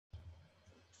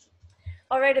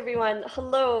All right, everyone.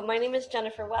 Hello, my name is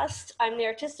Jennifer West. I'm the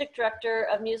Artistic Director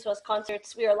of Muse West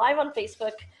Concerts. We are live on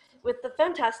Facebook with the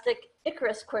fantastic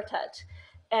Icarus Quartet.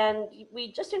 And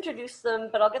we just introduced them,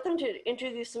 but I'll get them to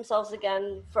introduce themselves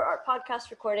again for our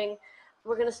podcast recording.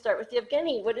 We're going to start with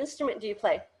Yevgeny. What instrument do you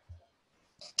play?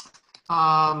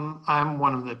 I'm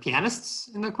one of the pianists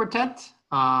in the quartet.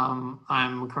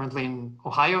 I'm currently in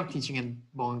Ohio teaching at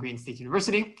Bowling Green State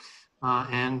University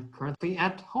and currently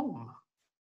at home.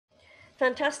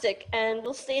 Fantastic. And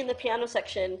we'll stay in the piano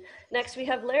section. Next, we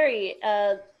have Larry.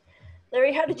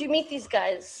 Larry, how did you meet these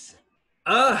guys?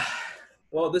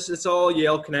 Well, it's all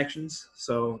Yale connections.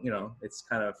 So, it's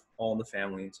kind of all in the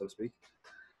family, so to speak.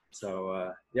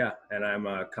 So, yeah, and I'm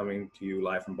coming to you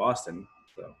live from Boston.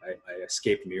 So I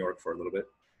escaped New York for a little bit.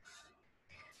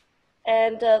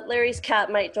 And Larry's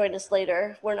cat might join us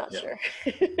later. We're not sure.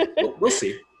 We'll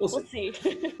see. We'll see.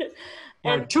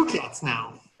 There are two cats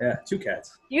now. Yeah, two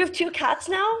cats. You have two cats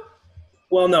now?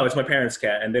 Well, no, it's my parents'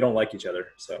 cat, and they don't like each other,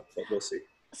 so we'll see.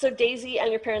 So Daisy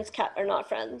and your parents' cat are not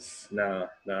friends? No,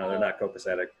 they're not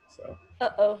copacetic, so.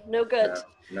 Uh-oh, no good.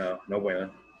 No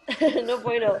bueno. No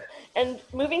bueno. And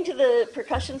moving to the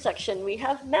percussion section, we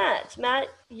have Matt. Matt,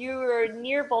 you are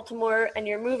near Baltimore, and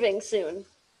you're moving soon.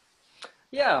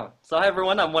 Yeah, so hi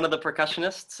everyone, I'm one of the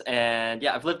percussionists, and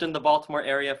yeah, I've lived in the Baltimore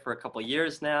area for a couple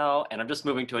years now, and I'm just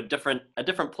moving to a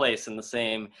different place in the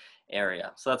same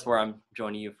area. So that's where I'm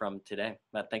joining you from today.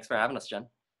 Matt, thanks for having us, Jen.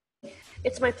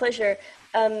 It's my pleasure.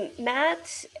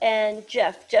 Matt and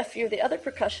Jeff. Jeff, you're the other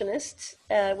percussionist.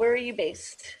 Where are you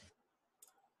based?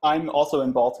 I'm also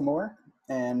in Baltimore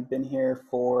and been here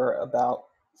for about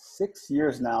 6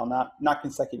 years now, not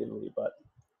consecutively, but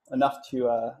enough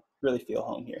to really feel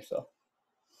home here, so.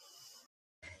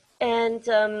 And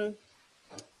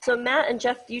so Matt and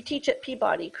Jeff, you teach at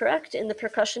Peabody, correct, in the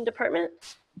percussion department?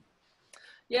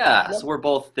 Yeah, so we're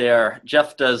both there.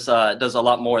 Jeff does a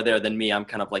lot more there than me. I'm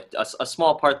kind of like a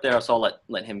small part there, so I'll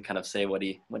let him kind of say what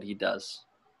he does.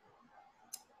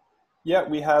 Yeah,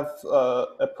 we have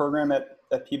a program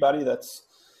at Peabody that's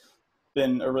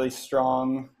been a really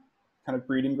strong kind of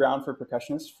breeding ground for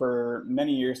percussionists for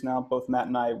many years now. Both Matt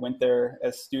and I went there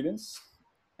as students,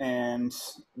 and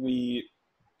we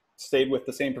stayed with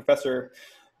the same professor.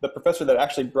 The professor that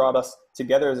actually brought us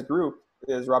together as a group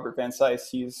is Robert Van Cise.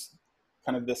 He's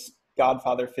kind of this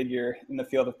godfather figure in the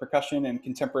field of percussion and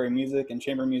contemporary music and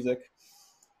chamber music.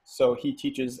 So he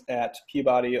teaches at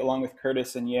Peabody along with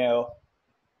Curtis and Yale.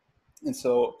 And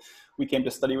so we came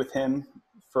to study with him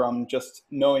from just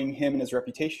knowing him and his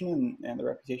reputation and the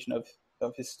reputation of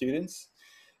his students,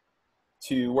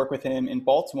 to work with him in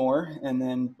Baltimore. And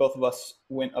then both of us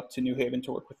went up to New Haven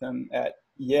to work with him at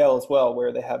Yale as well,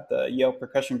 where they have the Yale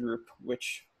Percussion Group,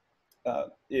 which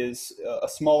is a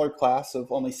smaller class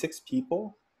of only 6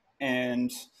 people.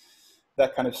 And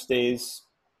that kind of stays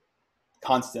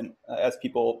constant as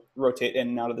people rotate in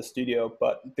and out of the studio.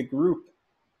 But the group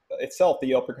itself, the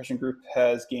Yale Percussion Group,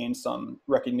 has gained some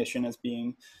recognition as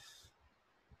being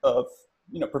of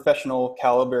professional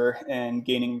caliber and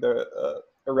gaining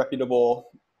a reputable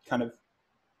kind of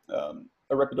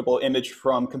a reputable image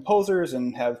from composers,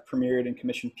 and have premiered and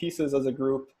commissioned pieces as a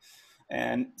group.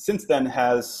 And since then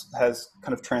has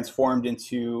kind of transformed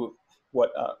into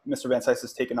what Mr. Van Cise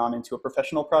has taken on into a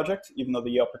professional project, even though the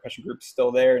Yale Percussion Group is still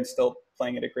there and still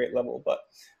playing at a great level. But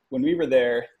when we were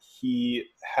there, he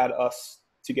had us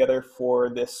together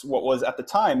for this, what was at the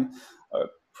time, a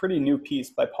pretty new piece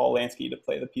by Paul Lansky to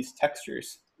play the piece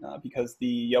Textures, because the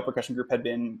Yale Percussion Group had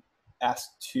been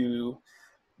asked to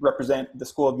represent the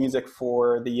School of Music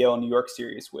for the Yale New York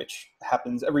series, which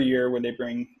happens every year when they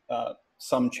bring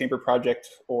some chamber project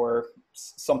or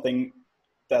something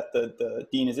that the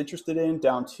dean is interested in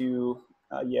down to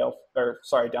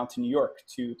down to New York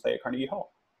to play at Carnegie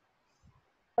Hall.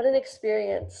 What an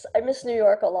experience. I miss New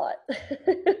York a lot.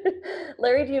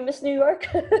 Larry, do you miss New York?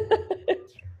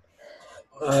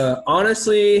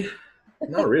 Honestly,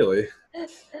 not really.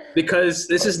 Because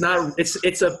this is not,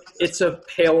 it's a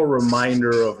pale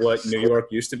reminder of what New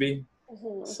York used to be.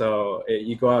 Mm-hmm. So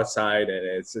you go outside and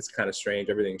it's kind of strange.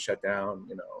 Everything's shut down.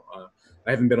 I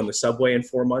haven't been on the subway in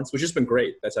 4 months, which has been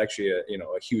great. That's actually a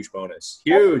huge bonus.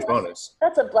 Huge bonus.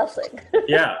 That's a blessing.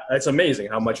 Yeah, it's amazing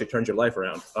how much it turns your life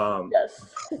around. Yes.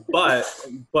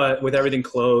 but with everything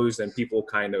closed and people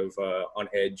kind of on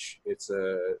edge, it's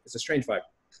a strange vibe.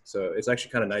 So it's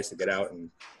actually kind of nice to get out and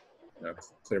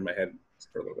clear my head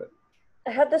for a little bit.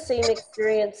 I had the same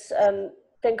experience.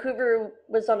 Vancouver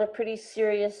was on a pretty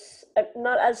serious,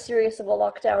 not as serious of a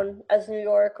lockdown as New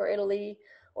York or Italy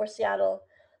or Seattle.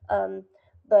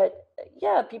 But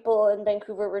yeah, people in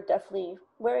Vancouver were definitely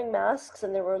wearing masks,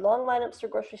 and there were long lineups for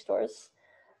grocery stores.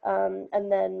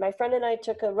 And then my friend and I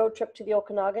took a road trip to the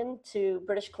Okanagan, to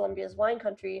British Columbia's wine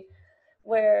country,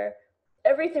 where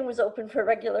everything was open for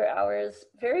regular hours.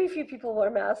 Very few people wore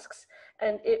masks,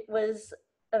 and it was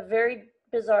a very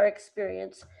bizarre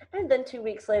experience. And then 2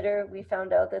 weeks later, we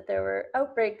found out that there were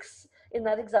outbreaks in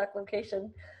that exact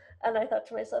location. And I thought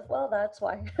to myself, well, that's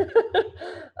why.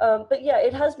 But yeah,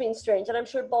 it has been strange. And I'm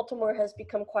sure Baltimore has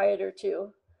become quieter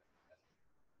too.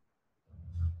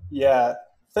 Yeah,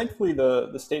 thankfully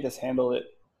the state has handled it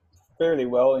fairly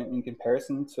well in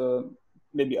comparison to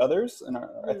maybe others, and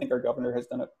I think our governor has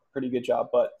done a pretty good job.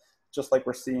 But just like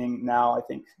we're seeing now, I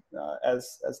think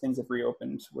as things have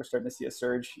reopened, we're starting to see a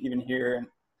surge even here.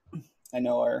 And I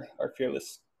know our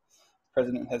fearless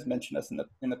president has mentioned us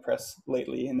in the press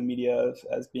lately, in the media,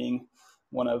 as being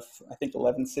one of, I think,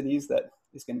 11 cities that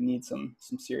is going to need some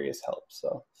serious help.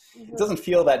 So it doesn't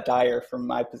feel that dire from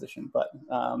my position, but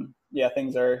yeah,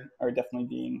 things are definitely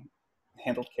being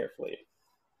handled carefully.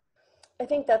 I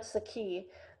think that's the key.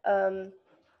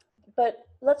 But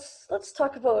let's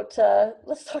talk about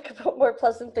more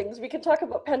pleasant things. We can talk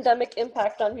about pandemic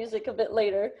impact on music a bit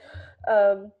later.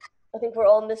 I think we're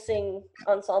all missing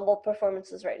ensemble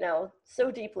performances right now so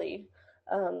deeply.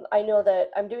 I know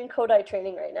that I'm doing Kodai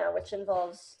training right now, which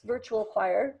involves virtual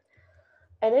choir,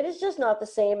 and it is just not the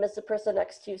same as the person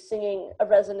next to you singing a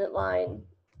resonant line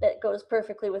that goes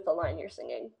perfectly with the line you're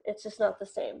singing. It's just not the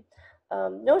same.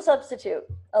 No substitute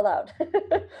allowed.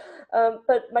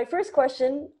 But my first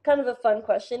question, kind of a fun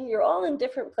question, you're all in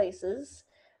different places.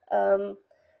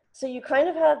 So you kind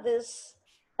of have this,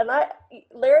 and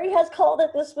Larry has called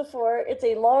it this before, it's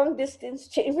a long distance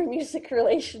chamber music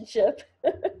relationship.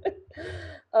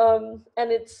 And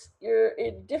you're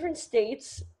in different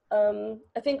states.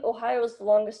 I think Ohio is the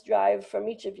longest drive from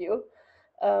each of you.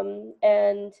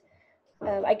 And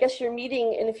I guess you're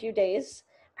meeting in a few days.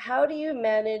 How do you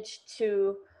manage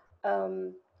to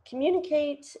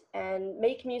communicate and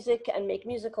make music and make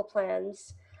musical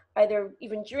plans, either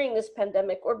even during this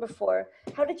pandemic or before?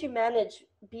 How did you manage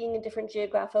being in different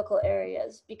geographical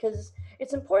areas? Because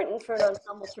it's important for an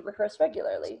ensemble to rehearse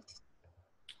regularly.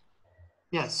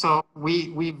 Yeah, so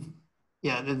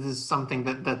this is something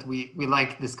that we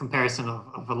like, this comparison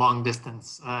of a long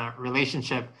distance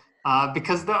relationship,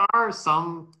 because there are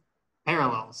some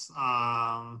parallels.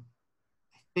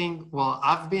 I think, well,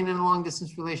 I've been in a long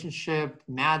distance relationship.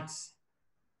 Matt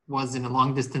was in a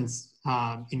long distance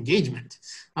engagement.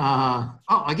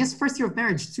 I guess first year of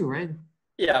marriage too, right?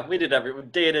 Yeah, we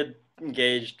dated,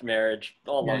 engaged, marriage,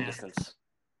 all long distance.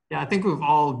 Yeah, I think we've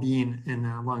all been in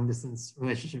a long distance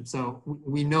relationship, so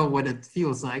we know what it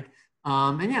feels like.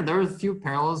 And yeah, there are a few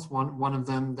parallels. One of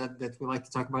them that we like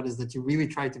to talk about is that you really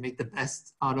try to make the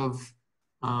best out of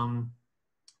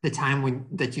the time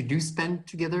that you do spend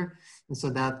together. And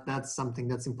so that's something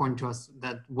that's important to us,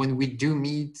 that when we do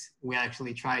meet, we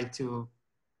actually try to,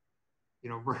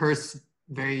 rehearse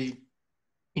very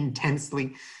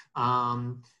intensely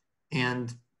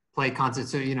and play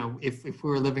concerts. So, if we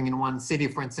were living in one city,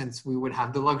 for instance, we would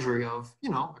have the luxury of,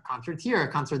 a concert here, a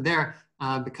concert there.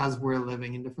 Because we're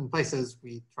living in different places,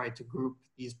 we try to group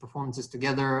these performances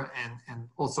together and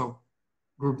also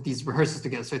group these rehearsals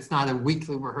together. So it's not a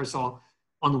weekly rehearsal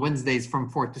on Wednesdays from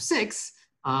 4 to 6.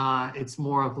 It's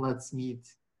more of, let's meet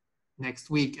next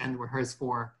week and rehearse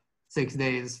for 6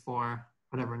 days for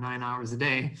whatever, 9 hours a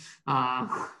day.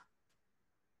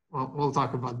 We'll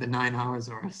talk about the 9 hours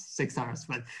or 6 hours,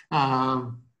 but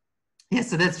yeah,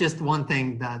 so that's just one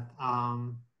thing that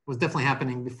was definitely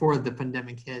happening before the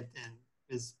pandemic hit and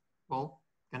is, well,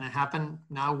 gonna happen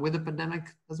now with the pandemic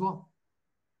as well.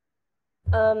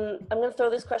 I'm gonna throw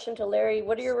this question to Larry.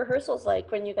 What are your rehearsals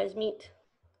like when you guys meet?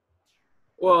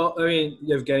 Well, I mean,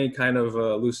 Yevgeny kind of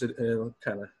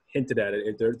kind of hinted at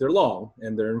it. They're long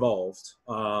and they're involved,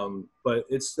 but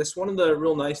that's one of the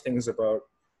real nice things about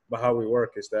how we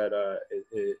work, is that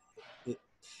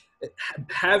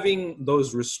having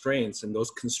those restraints and those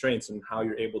constraints and how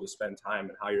you're able to spend time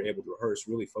and how you're able to rehearse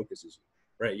really focuses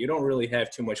you, right? You don't really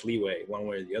have too much leeway one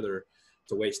way or the other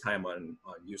to waste time on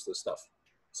useless stuff.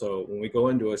 So when we go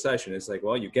into a session, it's like,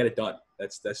 well, you get it done.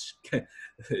 That's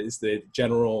is the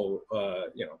general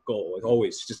goal. Like,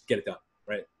 always just get it done,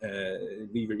 right?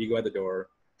 Leave your ego at the door.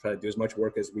 Try to do as much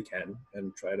work as we can,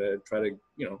 and try to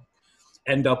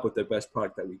end up with the best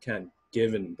product that we can,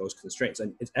 given those constraints.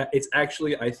 And it's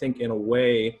actually, I think, in a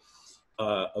way,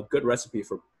 a good recipe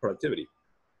for productivity,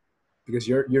 because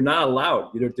you're not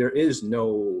allowed. There is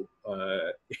no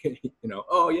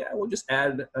oh yeah, we'll just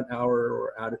add an hour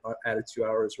or add 2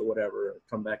 hours or whatever,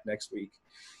 come back next week.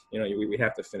 We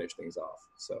have to finish things off.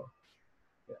 So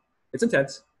yeah, it's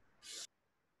intense.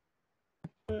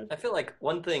 I feel like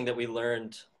one thing that we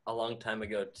learned a long time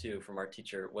ago too from our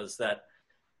teacher was that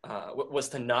was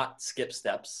to not skip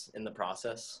steps in the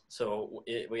process. So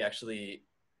we actually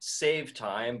save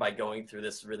time by going through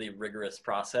this really rigorous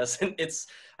process. And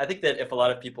I think that if a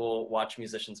lot of people watch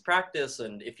musicians practice,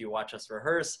 and if you watch us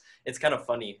rehearse, it's kind of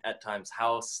funny at times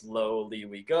how slowly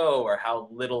we go or how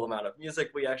little amount of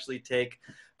music we actually take.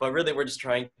 But really, we're just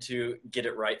trying to get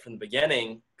it right from the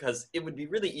beginning, because it would be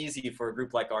really easy for a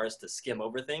group like ours to skim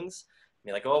over things. I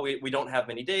mean, like, oh, we don't have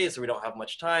many days, or we don't have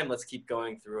much time, let's keep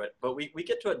going through it. But we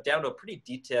get to it down to a pretty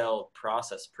detailed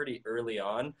process pretty early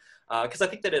on, because I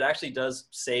think that it actually does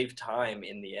save time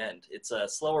in the end. It's a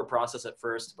slower process at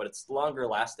first, but it's longer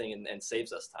lasting and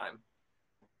saves us time.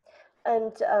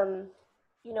 And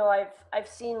you know, I've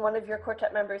seen one of your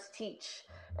quartet members teach,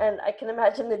 and I can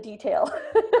imagine the detail,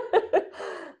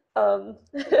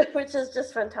 which is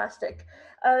just fantastic.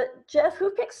 Jeff, who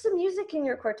picks the music in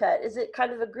your quartet? Is it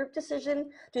kind of a group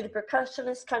decision? Do the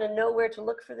percussionists kind of know where to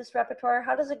look for this repertoire?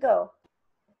 How does it go?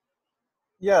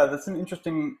 Yeah, that's an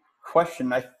interesting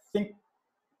question. I think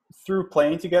through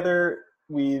playing together,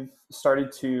 we've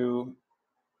started to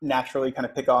naturally kind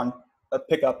of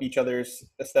pick up each other's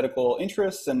aesthetical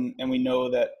interests, and we know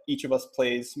that each of us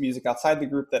plays music outside the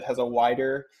group that has a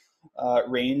wider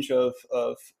range of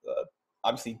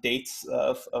obviously dates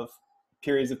of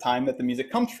periods of time that the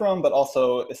music comes from, but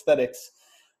also aesthetics.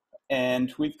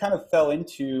 And we've kind of fell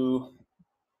into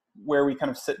where we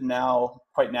kind of sit now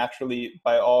quite naturally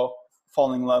by all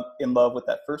falling in love with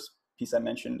that first piece I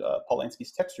mentioned,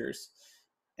 Polanski's Textures.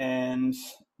 And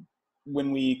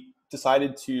when we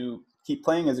decided to keep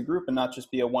playing as a group and not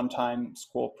just be a one-time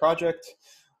school project,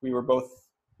 we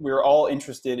were all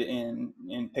interested in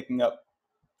picking up.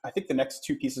 I think the next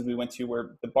two pieces we went to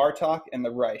were the Bartok and the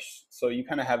Reich. So you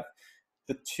kind of have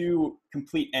the two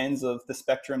complete ends of the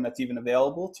spectrum that's even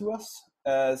available to us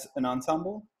as an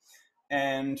ensemble.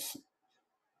 And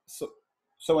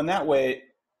so in that way,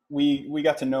 we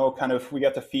got to know we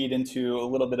got to feed into a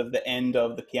little bit of the end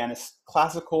of the pianist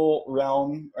classical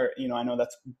realm, or, you know, I know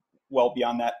that's well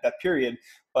beyond that period,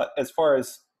 but as far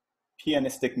as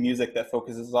pianistic music that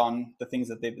focuses on the things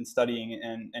that they've been studying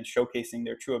and showcasing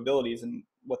their true abilities and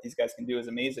what these guys can do is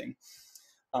amazing.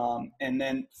 And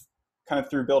then kind of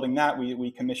through building that,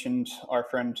 we commissioned our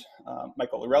friend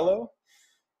Michael Lorello.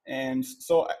 And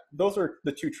so those are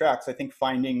the two tracks. I think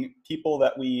finding people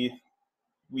that we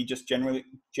just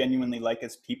genuinely like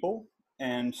as people,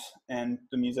 and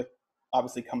the music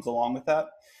obviously comes along with that.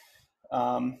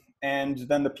 And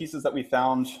then the pieces that we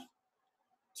found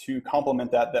to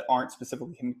complement that aren't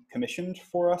specifically commissioned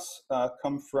for us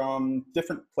come from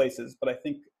different places, but I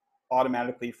think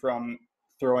automatically from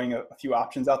throwing a few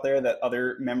options out there that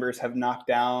other members have knocked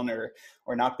down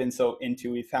or not been so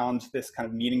into. We found this kind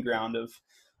of meeting ground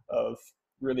of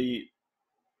really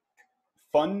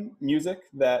fun music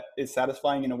that is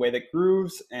satisfying in a way that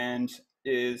grooves and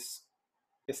is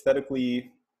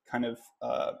aesthetically kind of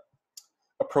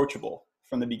approachable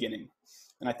from the beginning.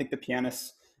 And I think the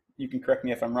pianists, you can correct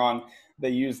me if I'm wrong, they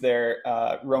use their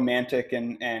romantic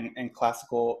and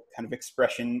classical kind of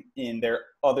expression in their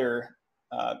other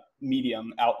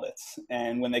medium outlets.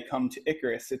 And when they come to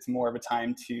Icarus, it's more of a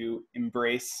time to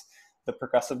embrace the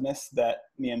percussiveness that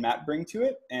me and Matt bring to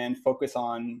it and focus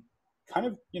on kind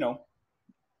of, you know,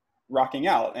 rocking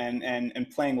out and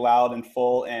playing loud and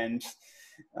full and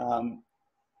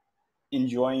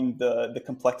enjoying the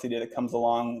complexity that comes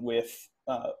along with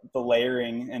the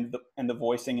layering and the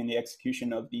voicing and the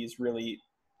execution of these really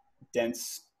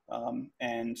dense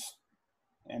and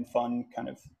fun kind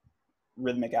of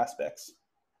rhythmic aspects.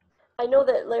 I know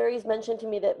that Larry's mentioned to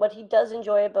me that what he does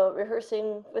enjoy about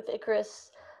rehearsing with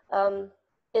Icarus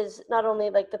is not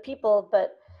only like the people,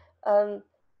 but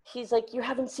he's like, you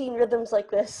haven't seen rhythms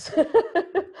like this.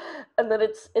 And that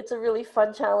it's a really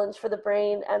fun challenge for the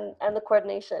brain and the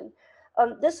coordination.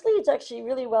 This leads actually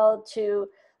really well to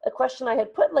a question I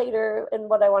had put later in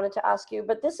what I wanted to ask you,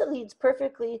 but this leads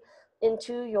perfectly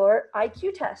into your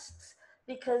IQ tests,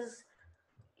 because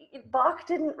Bach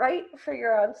didn't write for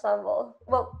your ensemble.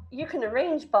 Well, you can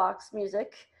arrange Bach's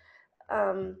music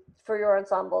for your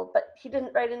ensemble, but he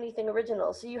didn't write anything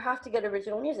original, so you have to get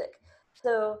original music.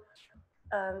 So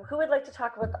who would like to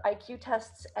talk about the IQ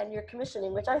tests and your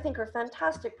commissioning, which I think are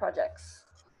fantastic projects?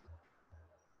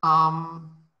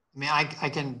 I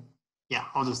can, yeah,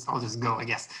 I'll just go, I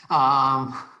guess.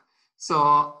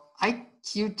 So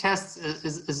IQ tests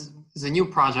is a new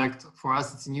project for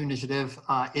us. It's a new initiative.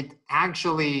 It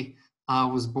actually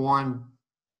was born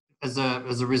as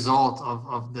a result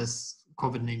of this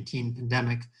COVID-19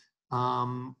 pandemic.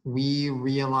 We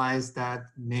realized that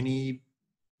many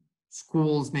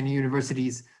schools, many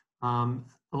universities, a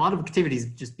lot of activities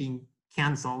just being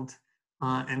canceled.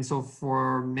 And so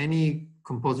for many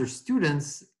composer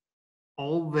students,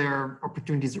 all their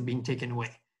opportunities are being taken away.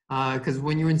 Because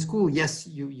when you're in school, yes,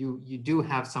 you do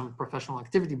have some professional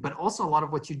activity, but also a lot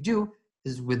of what you do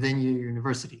is within your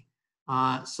university.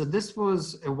 So this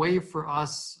was a way for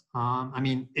us. I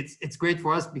mean, it's great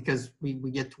for us because we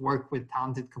get to work with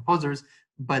talented composers,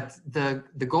 but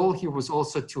the goal here was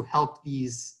also to help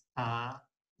these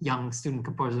young student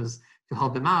composers, to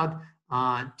help them out,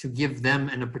 to give them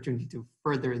an opportunity to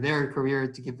further their career,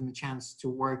 to give them a chance to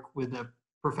work with a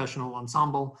professional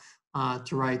ensemble,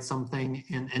 to write something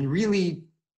and really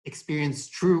experience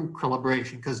true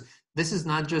collaboration. Because this is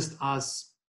not just us,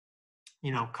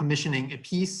 commissioning a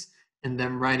piece and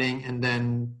then writing and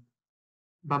then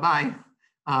bye-bye.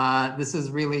 This is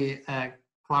really a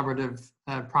collaborative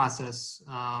process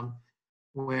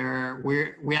where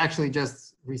we actually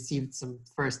just received some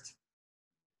first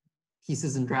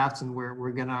pieces and drafts, and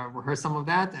we're gonna rehearse some of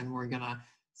that, and we're gonna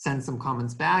send some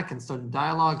comments back and start a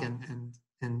dialogue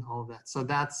and all of that. So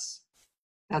that's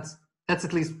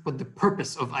at least what the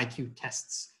purpose of IQ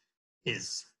tests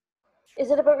is. Is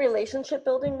it about relationship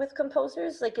building with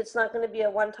composers? Like, it's not going to be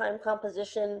a one-time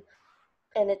composition,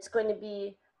 and it's going to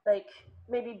be like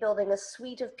maybe building a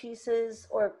suite of pieces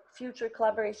or future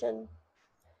collaboration?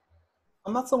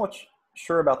 I'm not so much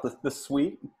sure about the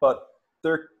suite, but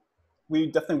we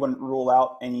definitely wouldn't rule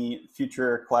out any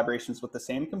future collaborations with the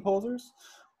same composers.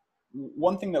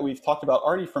 One thing that we've talked about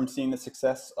already from seeing the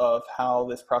success of how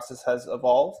this process has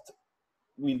evolved,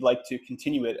 we'd like to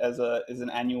continue it as an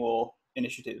annual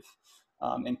initiative,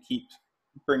 and keep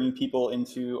bringing people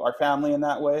into our family in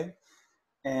that way.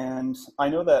 And I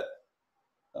know that,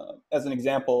 as an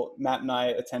example, Matt and I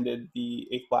attended the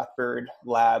 8th Blackbird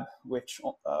Lab, which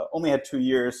only had 2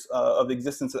 years of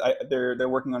existence. They're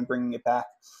working on bringing it back.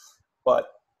 But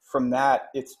from that,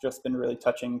 it's just been really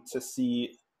touching to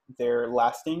see their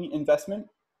lasting investment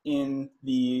in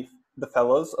the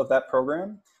fellows of that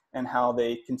program, and how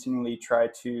they continually try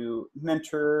to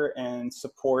mentor and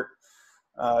support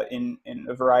in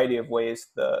a variety of ways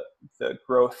the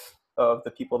growth of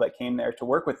the people that came there to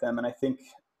work with them. And I think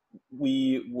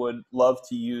we would love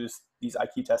to use these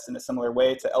IQ tests in a similar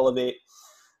way to elevate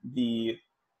the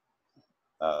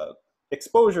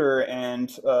exposure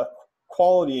and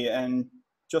quality and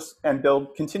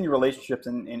build continued relationships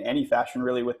in any fashion,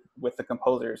 really, with the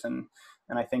composers. And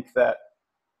I think that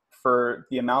for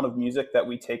the amount of music that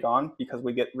we take on, because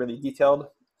we get really detailed,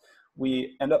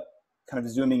 we end up kind of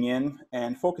zooming in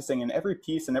and focusing, and every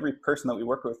piece and every person that we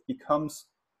work with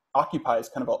occupies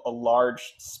kind of a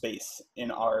large space in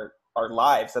our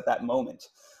lives at that moment.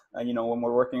 When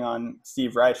we're working on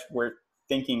Steve Reich, we're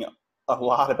thinking a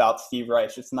lot about Steve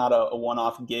Reich. It's not a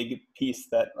one-off gig piece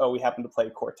that, we happen to play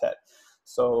quartet.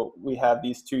 So we have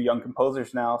these 2 young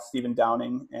composers now, Stephen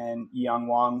Downing and Yang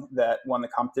Wang, that won the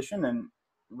competition. And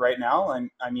right now,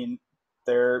 I mean,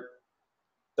 they're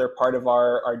part of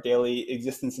our daily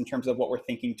existence in terms of what we're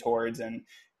thinking towards.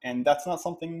 And that's not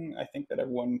something I think that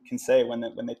everyone can say when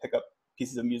they pick up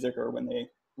pieces of music or when they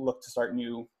look to start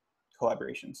new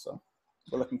collaborations. So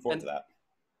we're looking forward to that.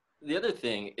 The other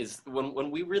thing is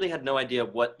when we really had no idea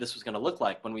what this was going to look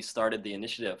like when we started the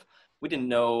initiative, we didn't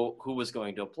know who was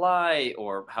going to apply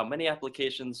or how many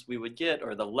applications we would get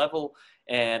or the level.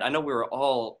 And I know we were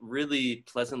all really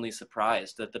pleasantly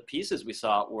surprised that the pieces we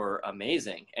saw were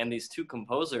amazing. And these 2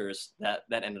 composers that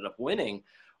ended up winning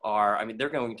they're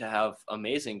going to have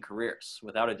amazing careers,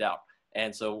 without a doubt.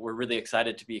 And so we're really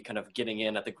excited to be kind of getting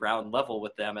in at the ground level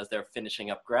with them as they're finishing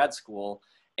up grad school.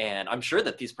 And I'm sure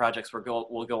that these projects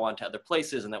will go on to other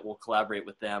places, and that we'll collaborate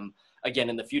with them again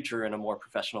in the future in a more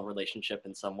professional relationship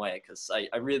in some way. Because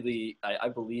I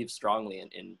believe strongly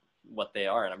in what they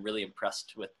are, and I'm really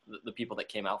impressed with the people that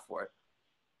came out for it.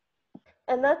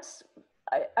 And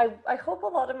I hope a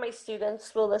lot of my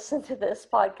students will listen to this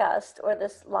podcast or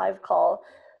this live call,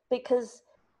 because,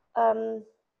 and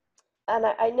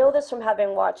I know this from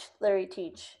having watched Larry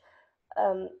teach,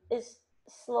 is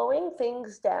slowing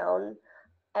things down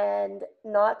and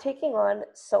not taking on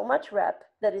so much rep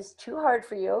that is too hard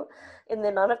for you in the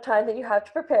amount of time that you have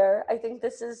to prepare. I think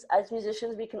this is, as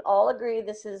musicians, we can all agree,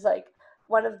 this is like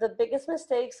one of the biggest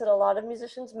mistakes that a lot of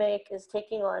musicians make, is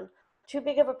taking on too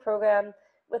big of a program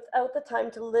without the time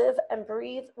to live and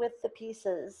breathe with the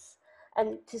pieces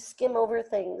and to skim over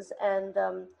things. And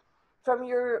from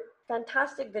your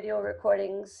fantastic video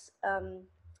recordings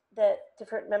that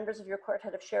different members of your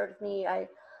quartet have shared with me,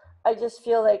 I just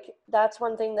feel like that's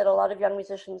one thing that a lot of young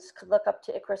musicians could look up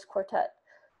to Icarus Quartet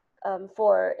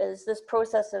for, is this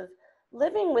process of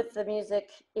living with the music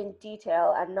in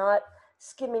detail and not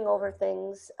skimming over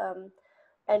things,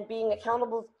 and being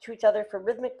accountable to each other for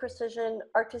rhythmic precision,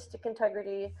 artistic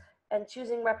integrity, and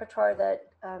choosing repertoire that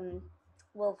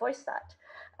will voice that.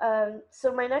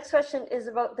 So my next question is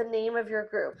about the name of your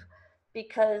group,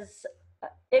 because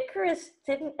Icarus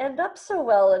didn't end up so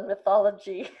well in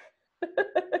mythology.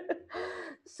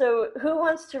 So who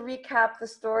wants to recap the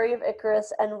story of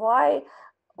Icarus and why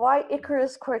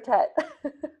Icarus Quartet?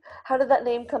 How did that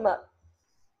name come up?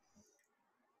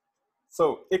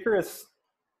 So Icarus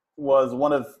was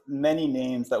one of many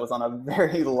names that was on a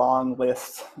very long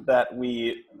list that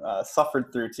we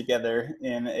suffered through together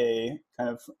in a kind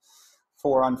of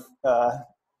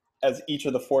as each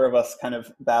of the four of us kind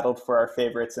of battled for our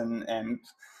favorites and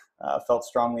felt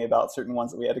strongly about certain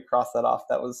ones that we had to cross that off.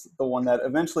 That was the one that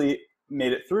eventually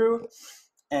made it through.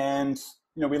 And,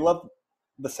 we love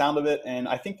the sound of it. And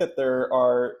I think that there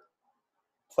are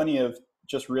plenty of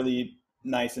just really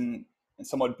nice and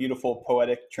somewhat beautiful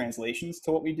poetic translations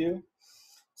to what we do.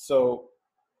 So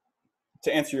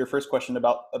to answer your first question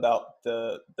about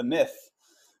the myth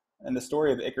and the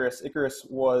story of Icarus, Icarus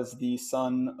was the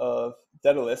son of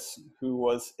Daedalus, who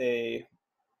was an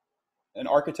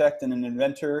architect and an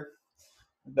inventor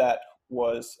that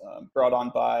was brought on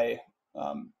by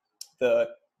the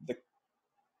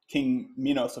king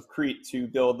Minos of Crete to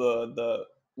build the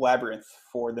labyrinth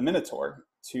for the Minotaur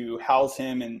to house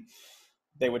him, and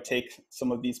they would take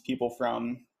some of these people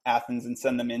from Athens and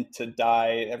send them in to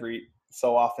die every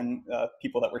so often,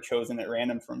 people that were chosen at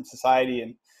random from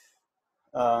society.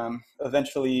 And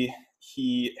eventually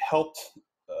he helped,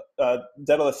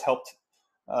 Daedalus helped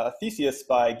Theseus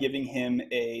by giving him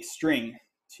a string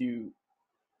to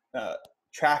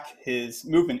track his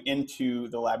movement into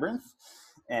the labyrinth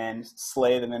and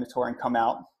slay the Minotaur and come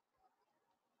out.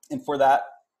 And for that,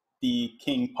 the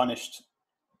king punished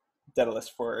Daedalus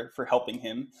for helping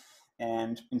him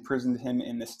and imprisoned him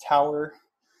in this tower.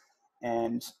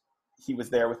 And he was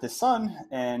there with his son,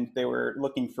 and they were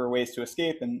looking for ways to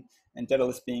escape. And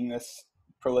Daedalus, being this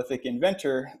prolific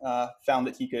inventor, found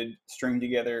that he could string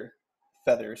together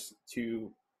feathers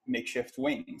to makeshift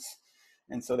wings.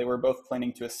 And so they were both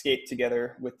planning to escape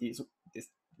together with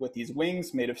these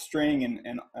wings made of string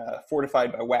and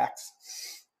fortified by wax.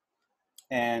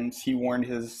 And he warned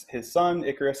his son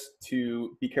Icarus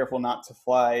to be careful not to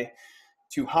fly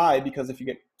too high, because if you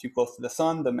get too close to the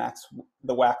sun,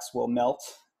 the wax will melt,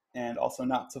 and also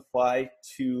not to fly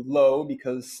too low,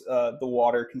 because the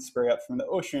water can spray up from the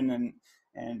ocean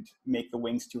and make the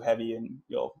wings too heavy, and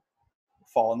you'll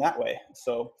fall in that way.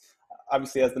 So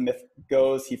obviously, as the myth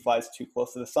goes, he flies too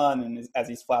close to the sun, and as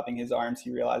he's flapping his arms,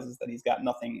 he realizes that he's got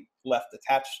nothing left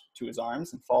attached to his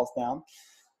arms and falls down.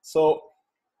 So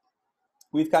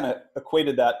we've kind of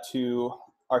equated that to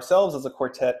ourselves as a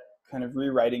quartet, kind of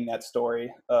rewriting that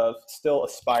story of still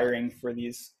aspiring for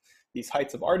these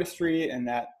heights of artistry, and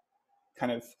that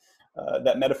kind of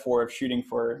that metaphor of shooting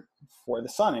for the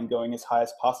sun and going as high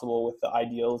as possible with the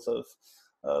ideals of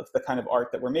the kind of art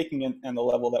that we're making and the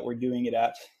level that we're doing it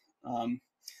at.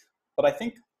 But I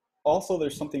think also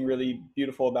there's something really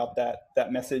beautiful about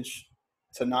that message,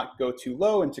 to not go too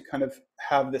low and to kind of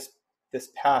have this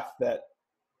path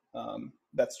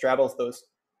that straddles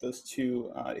those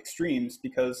two extremes,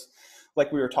 because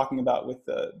like we were talking about with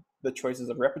the choices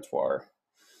of repertoire,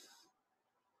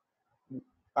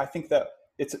 I think that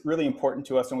it's really important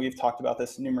to us, and we've talked about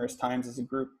this numerous times as a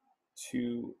group,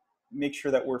 to make sure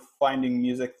that we're finding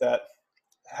music that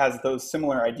has those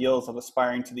similar ideals of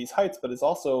aspiring to these heights, but is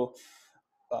also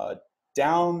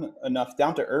down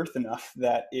to earth enough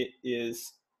that it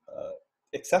is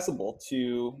accessible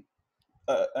to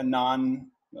a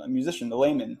non-musician, the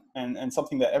layman, and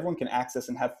something that everyone can access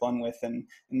and have fun with. And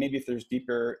maybe if there's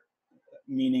deeper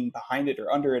meaning behind it or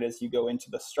under it as you go into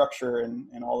the structure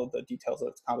and all of the details of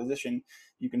its composition,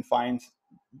 you can find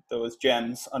those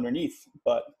gems underneath.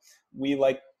 But we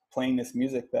like playing this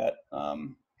music that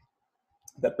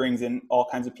that brings in all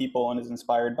kinds of people and is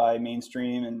inspired by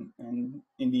mainstream and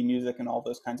indie music and all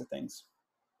those kinds of things.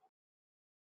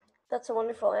 That's a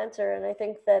wonderful answer, and I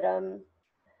think that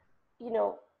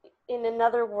in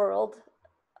another world,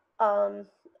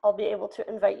 I'll be able to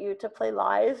invite you to play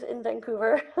live in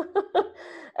Vancouver,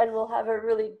 and we'll have a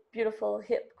really beautiful,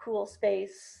 hip, cool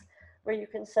space where you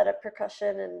can set up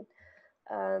percussion,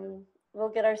 and we'll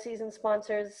get our season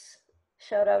sponsors.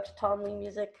 Shout out to Tom Lee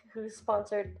Music, who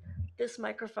sponsored this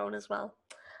microphone as well.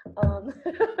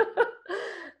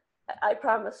 I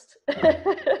promised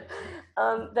that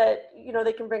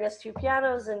they can bring us 2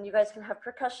 pianos and you guys can have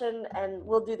percussion, and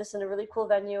we'll do this in a really cool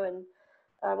venue. And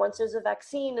once there's a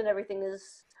vaccine and everything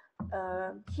is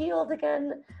healed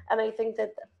again. And I think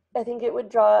it would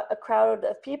draw a crowd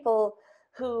of people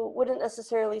who wouldn't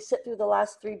necessarily sit through the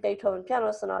last 3 Beethoven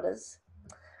piano sonatas,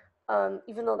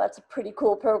 even though that's a pretty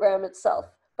cool program itself,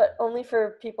 but only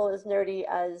for people as nerdy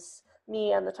as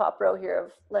me and the top row here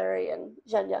of Larry and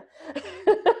Zhenya.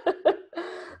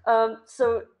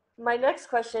 So my next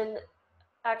question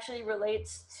actually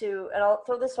relates to, and I'll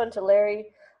throw this one to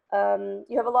Larry.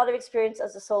 You have a lot of experience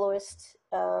as a soloist,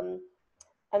 and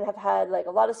have had like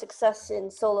a lot of success in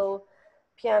solo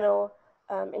piano,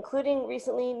 including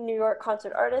recently New York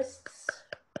Concert Artists.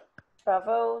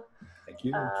 Bravo. Thank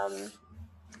you.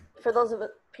 For those of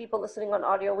the people listening on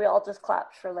audio, we all just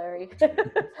clapped for Larry.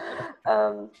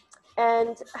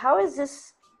 And how is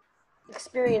this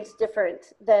experience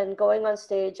different than going on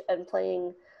stage and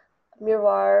playing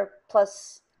Miroir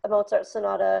plus a Mozart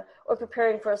sonata or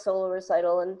preparing for a solo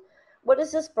recital? And what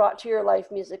has this brought to your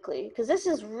life musically? Because this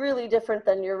is really different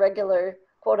than your regular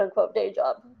quote unquote day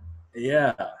job.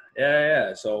 Yeah.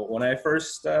 So when I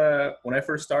first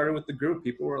started with the group,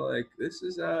 people were like, "This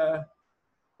is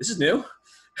new.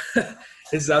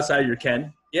 This is outside your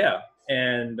ken." Yeah.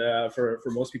 And for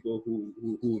most people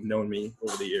who've known me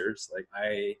over the years, like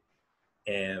I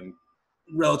am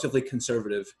relatively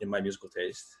conservative in my musical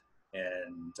taste,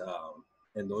 and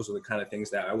those are the kind of things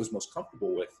that I was most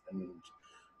comfortable with and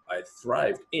I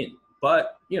thrived in.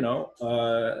 But, you know,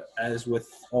 as with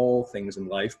all things in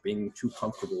life, being too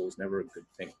comfortable is never a good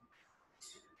thing.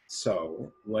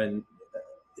 So when,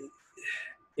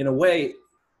 in a way,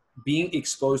 being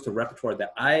exposed to repertoire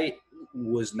that I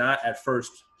was not at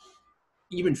first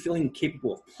even feeling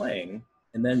capable of playing,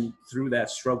 and then through that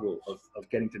struggle of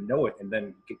getting to know it and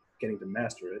then getting to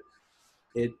master it,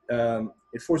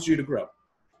 it forces you to grow.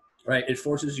 Right, it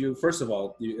forces you. First of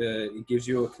all, it gives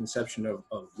you a conception of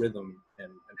rhythm and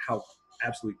how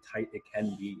absolutely tight it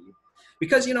can be,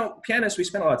 because you know, pianists, we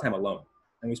spend a lot of time alone,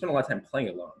 and we spend a lot of time playing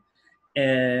alone.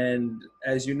 And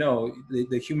as you know,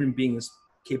 the human being's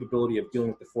capability of dealing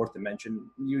with the fourth dimension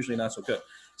usually not so good.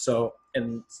 So,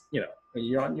 and you know, when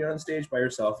you're on stage by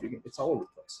yourself, it's all over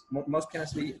the place. Most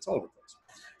pianists, it's all over the place,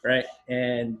 right?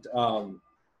 And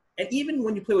even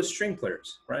when you play with string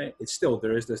players, right, it's still,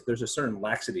 there's a certain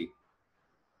laxity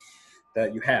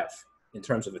that you have in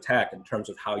terms of attack, in terms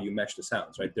of how you mesh the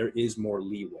sounds, right? There is more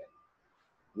leeway.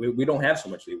 We don't have so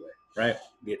much leeway, right?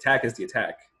 The attack is the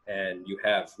attack, and you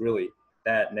have really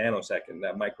that nanosecond,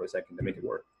 that microsecond to make it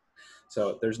work.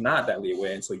 So there's not that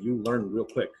leeway, and so you learn real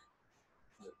quick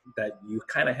that you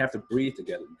kind of have to breathe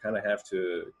together. You kind of have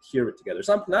to hear it together. It's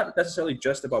not necessarily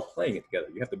just about playing it together.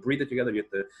 You have to breathe it together. You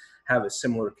have to have a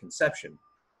similar conception,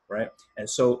 right? And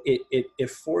so it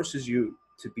forces you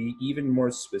to be even more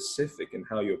specific in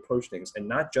how you approach things, and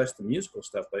not just the musical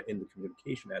stuff, but in the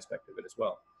communication aspect of it as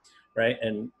well, right?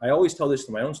 And I always tell this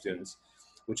to my own students,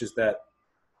 which is that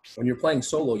when you're playing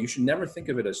solo, you should never think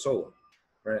of it as solo,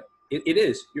 right? It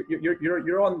is.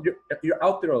 You're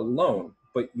out there alone,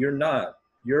 but you're not.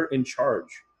 You're in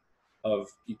charge of,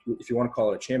 if you want to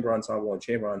call it a chamber ensemble,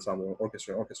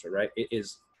 orchestra, right? It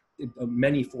is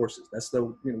many forces. That's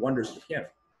the wonders of the piano,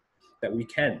 that we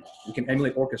can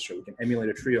emulate orchestra, we can emulate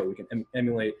a trio, we can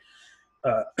emulate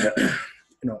a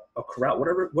chorale,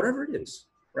 whatever it is,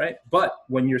 right? But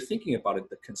when you're thinking about it,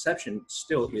 the conception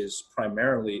still is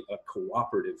primarily a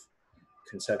cooperative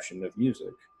conception of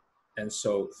music. And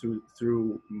so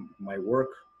through my work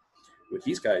with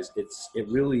these guys,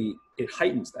 it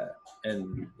heightens that,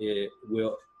 and it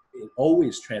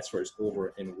always transfers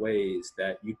over in ways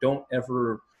that you don't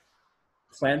ever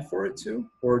plan for it to,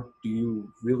 or do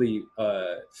you really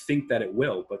think that it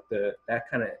will? But that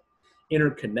kind of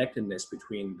interconnectedness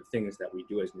between the things that we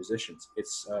do as musicians,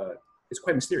 it's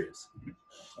quite mysterious.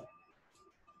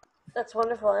 That's a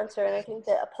wonderful answer, and I think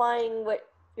that applying what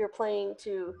you're playing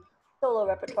to solo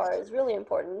repertoire is really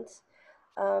important.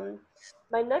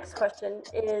 My next question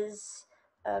is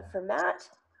for Matt.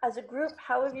 As a group,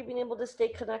 how have you been able to stay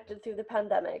connected through the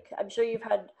pandemic? I'm sure you've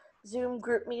had Zoom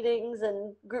group meetings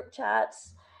and group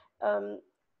chats.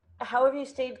 How have you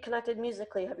stayed connected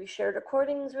musically? Have you shared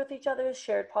recordings with each other,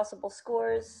 shared possible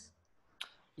scores?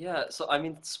 Yeah, so I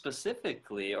mean,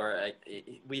 specifically,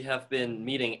 we have been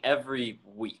meeting every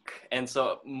week. And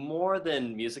so more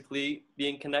than musically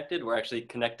being connected, we're actually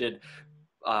connected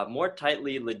more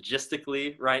tightly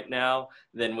logistically right now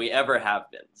than we ever have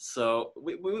been. So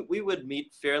we would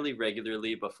meet fairly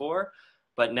regularly before,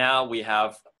 but now we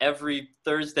have every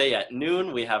Thursday at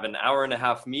noon, we have an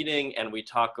hour-and-a-half meeting, and we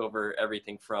talk over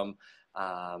everything from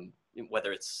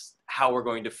whether it's how we're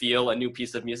going to feel a new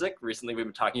piece of music. Recently, we've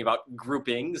been talking about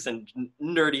groupings and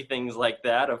nerdy things like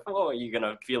that of, oh, are you going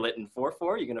to feel it in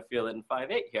 4/4? You're going to feel it in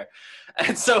 5/8 here.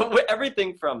 And so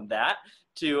everything from that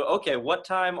to, okay, what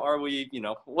time are we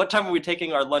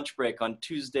taking our lunch break on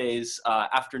Tuesday's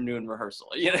afternoon rehearsal?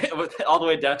 All the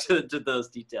way down to those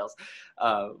details.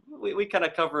 We kind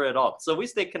of cover it all. So we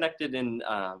stay connected in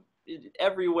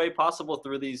every way possible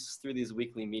through these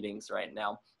weekly meetings right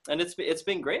now. And it's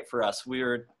been great for us.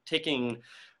 We've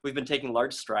been taking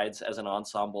large strides as an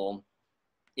ensemble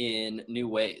in new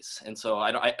ways. And so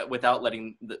without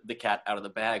letting the cat out of the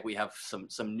bag, we have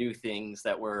some new things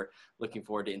that we're looking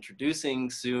forward to introducing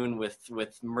soon with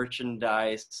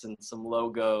merchandise and some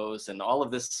logos and all of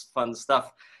this fun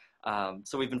stuff.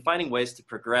 So we've been finding ways to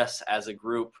progress as a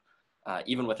group,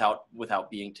 even without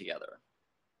being together.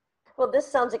 Well, this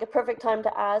sounds like a perfect time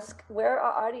to ask where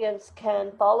our audience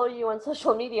can follow you on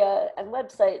social media and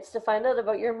websites to find out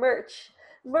about your merch.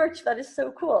 Merch, that is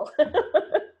so cool.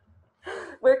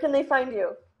 Where can they find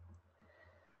you?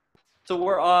 So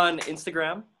we're on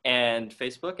Instagram and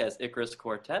Facebook as Icarus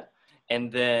Quartet.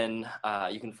 And then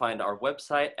you can find our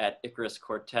website at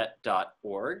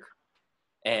icarusquartet.org.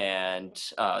 And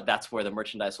that's where the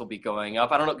merchandise will be going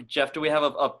up. I don't know, Jeff, do we have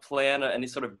a plan, any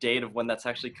sort of date of when that's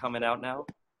actually coming out now?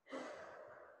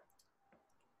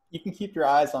 You can keep your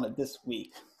eyes on it this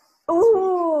week.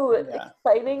 Ooh, Yeah.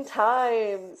 Exciting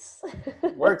times.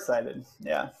 We're excited,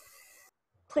 yeah.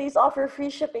 Please offer free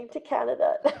shipping to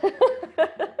Canada.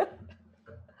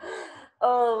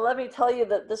 Oh, let me tell you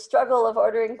that the struggle of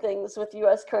ordering things with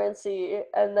US currency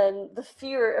and then the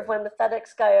fear of when the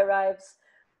FedEx guy arrives,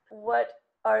 what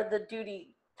are the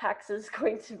duty taxes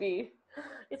going to be?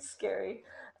 It's scary.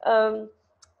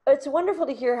 It's wonderful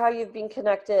to hear how you've been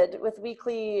connected with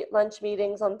weekly lunch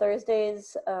meetings on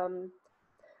Thursdays.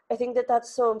 I think that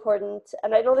that's so important.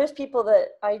 And I know there's people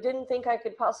that I didn't think I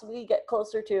could possibly get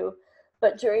closer to,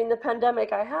 but during the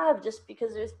pandemic I have, just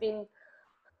because there's been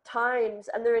times,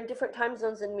 and they're in different time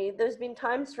zones than me, there's been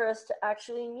times for us to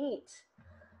actually meet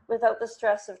without the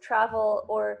stress of travel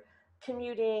or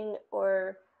commuting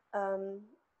or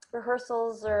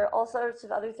rehearsals or all sorts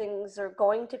of other things, or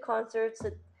going to concerts.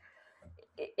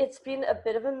 It's been a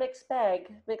bit of a mixed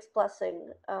bag, mixed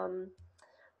blessing.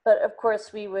 But of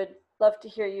course, we would love to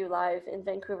hear you live in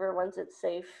Vancouver once it's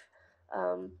safe,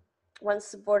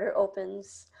 once the border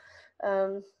opens,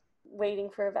 waiting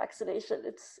for a vaccination.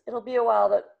 It'll be a while,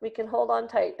 but we can hold on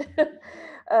tight.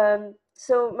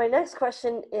 So my next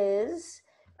question is,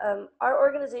 our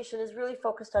organization is really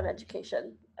focused on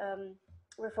education.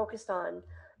 We're focused on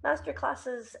master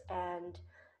classes and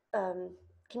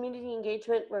community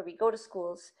engagement where we go to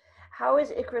schools. How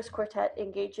is Icarus Quartet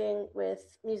engaging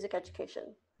with music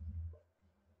education?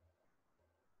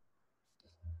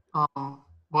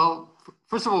 Well,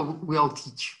 first of all, we all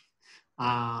teach,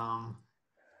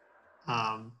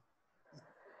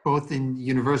 both in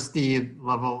university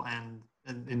level and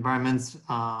environments,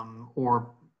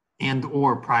 or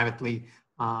privately.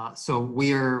 So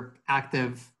we're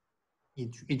active,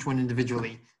 each one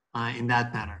individually, in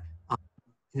that manner.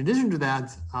 In addition to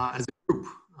that, as a group,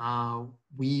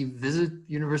 we visit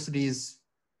universities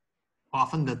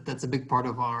often. That's a big part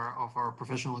of our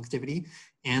professional activity.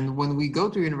 And when we go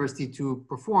to university to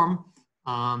perform,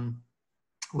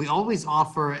 we always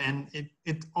offer, and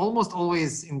it almost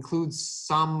always includes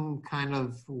some kind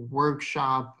of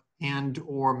workshop and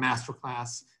or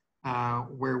masterclass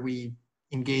where we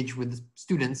engage with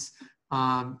students,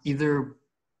 either,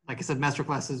 like I said,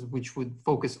 masterclasses which would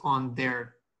focus on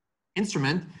their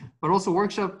instrument, but also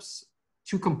workshops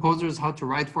to composers, how to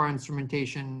write for our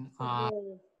instrumentation.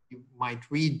 You might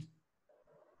read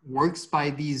works by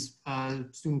these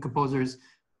student composers,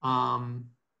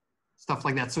 stuff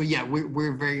like that. So yeah,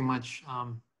 we're very much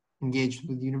engaged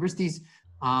with universities.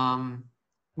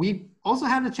 We also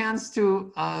had a chance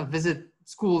to visit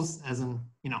schools, as in,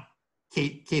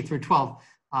 K through 12,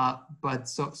 but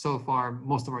so far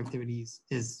most of our activities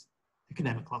is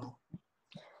academic level.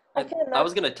 I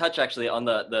was going to touch actually on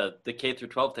the K through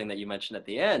 12 thing that you mentioned at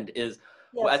the end. Is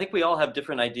Yes. I think we all have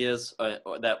different ideas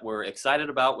that we're excited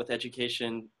about with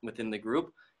education within the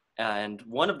group. And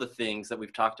one of the things that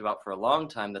we've talked about for a long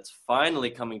time that's finally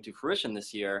coming to fruition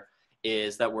this year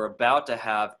is that we're about to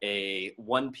have a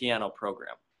one piano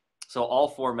program. So all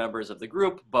 4 members of the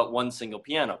group, but one single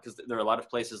piano, because there are a lot of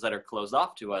places that are closed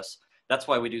off to us. That's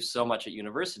why we do so much at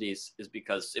universities, is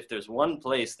because if there's one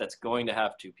place that's going to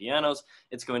have 2 pianos,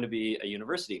 it's going to be a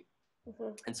university. Mm-hmm.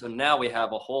 And so now we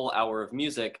have a whole hour of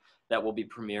music that will be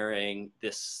premiering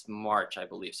this March, I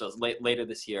believe. So it's later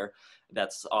this year.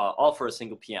 That's all for a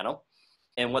single piano.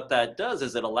 And what that does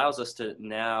is it allows us to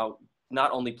now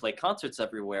not only play concerts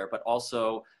everywhere, but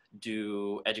also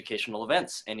do educational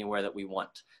events anywhere that we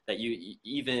want. That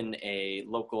even a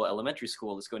local elementary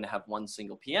school is going to have one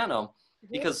single piano,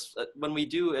 because when we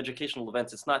do educational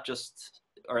events, it's not just,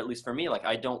 or at least for me, like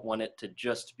I don't want it to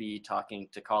just be talking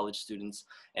to college students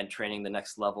and training the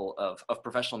next level of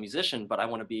professional musician, but I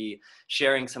want to be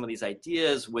sharing some of these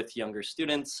ideas with younger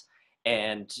students,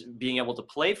 and being able to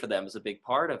play for them is a big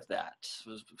part of that,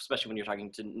 especially when you're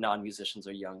talking to non-musicians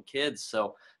or young kids.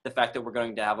 So the fact that we're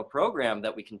going to have a program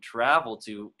that we can travel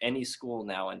to any school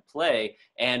now and play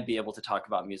and be able to talk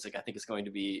about music, I think is going to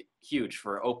be huge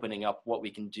for opening up what we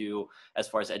can do as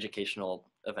far as educational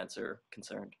events are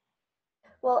concerned.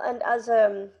 Well, and as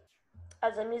a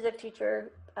music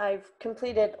teacher, I've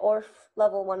completed ORF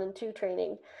level 1 and 2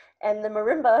 training, and the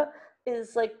marimba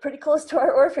is like pretty close to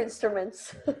our ORF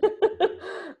instruments.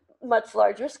 Much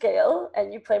larger scale,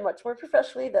 and you play much more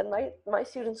professionally than my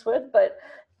students would, but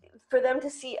for them to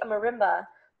see a marimba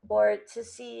or to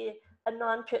see a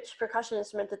non-pitched percussion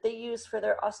instrument that they use for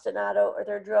their ostinato or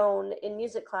their drone in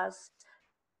music class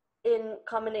in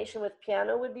combination with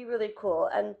piano would be really cool.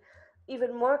 And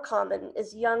even more common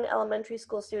is young elementary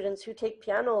school students who take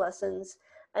piano lessons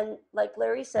and, like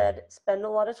Larry said, spend a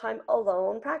lot of time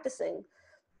alone practicing.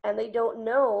 And they don't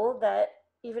know that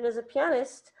even as a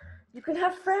pianist, you can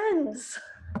have friends.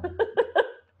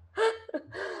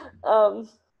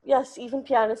 Yes, even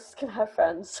pianists can have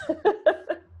friends.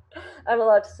 I'm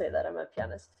allowed to say that, I'm a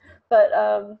pianist. But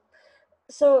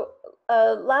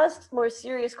last more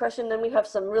serious question, then we have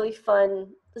some really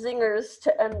fun zingers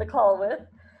to end the call with.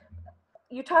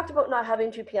 You talked about not having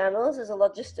two pianos as a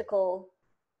logistical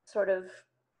sort of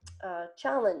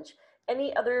challenge.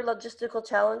 Any other logistical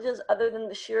challenges other than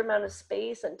the sheer amount of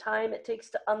space and time it takes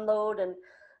to unload and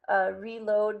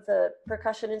reload the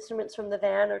percussion instruments from the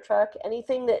van or truck?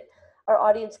 Anything that our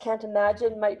audience can't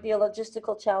imagine might be a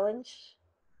logistical challenge?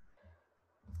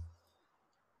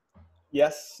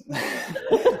 Yes.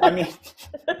 I mean,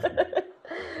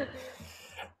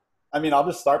 I'll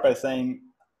just start by saying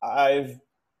I've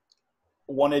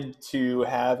wanted to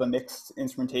have a mixed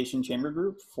instrumentation chamber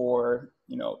group for,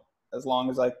 as long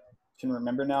as I can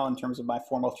remember now in terms of my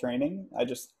formal training. I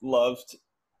just loved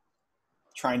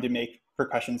trying to make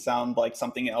percussion sound like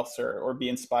something else or be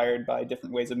inspired by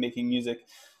different ways of making music.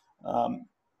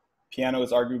 Piano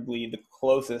is arguably the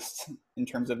closest in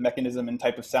terms of mechanism and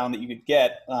type of sound that you could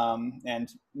get.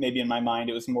 And maybe in my mind,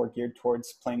 it was more geared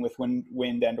towards playing with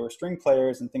wind and or string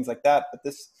players and things like that. But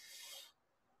this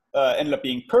ended up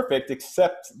being perfect,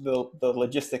 except the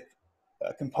logistic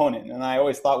component. And I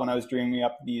always thought when I was dreaming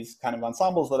up these kind of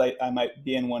ensembles that I might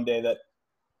be in one day, that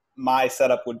my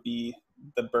setup would be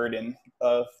the burden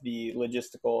of the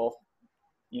logistical,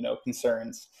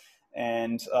 concerns.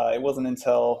 And it wasn't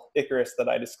until Icarus that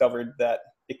I discovered that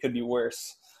it could be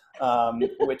worse,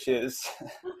 which is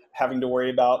having to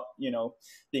worry about,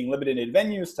 being limited in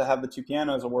venues to have the two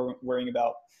pianos, or worrying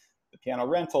about the piano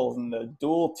rentals and the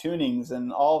dual tunings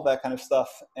and all of that kind of stuff.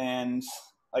 And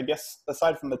I guess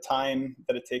aside from the time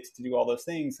that it takes to do all those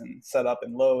things and set up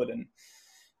and load and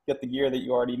get the gear that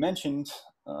you already mentioned,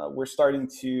 we're starting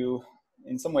to,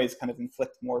 in some ways, kind of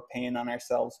inflict more pain on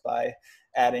ourselves by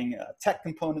adding tech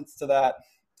components to that.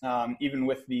 Even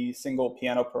with the single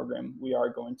piano program, we are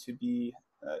going to be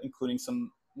including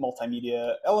some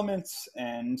multimedia elements,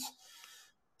 and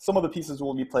some of the pieces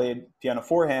will be played piano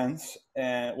four hands,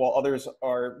 while others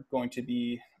are going to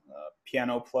be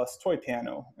piano plus toy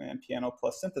piano and piano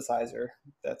plus synthesizer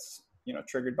that's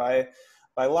triggered by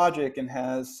logic and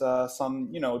has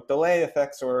some delay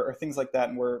effects or things like that.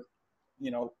 And we're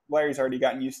Larry's already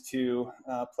gotten used to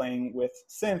playing with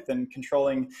synth and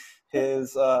controlling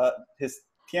his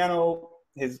piano,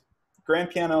 his grand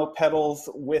piano pedals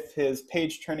with his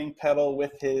page turning pedal,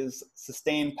 with his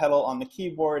sustain pedal on the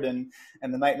keyboard, and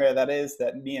the nightmare that is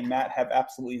that me and Matt have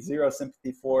absolutely zero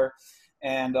sympathy for.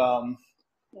 And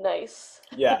nice.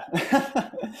 Yeah.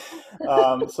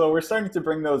 So we're starting to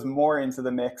bring those more into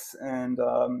the mix. And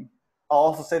I'll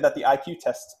also say that the IQ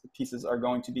test pieces are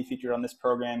going to be featured on this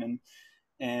program,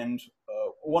 and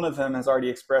one of them has already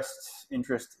expressed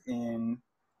interest in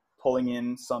pulling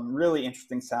in some really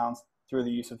interesting sounds through the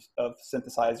use of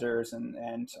synthesizers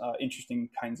and interesting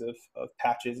kinds of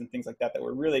patches and things like that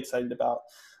we're really excited about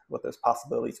what those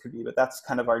possibilities could be. But that's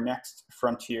kind of our next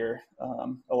frontier,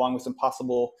 along with some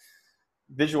possible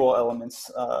visual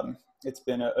elements. It's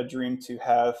been a dream to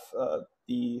have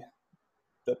the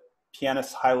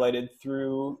pianists highlighted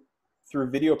through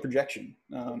video projection.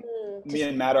 Me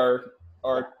and Matt are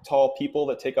tall people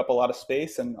that take up a lot of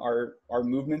space, and our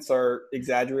movements are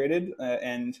exaggerated,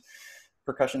 and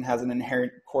percussion has an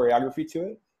inherent choreography to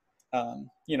it.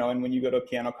 You know, and when you go to a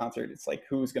piano concert, it's like,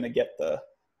 who's going to get the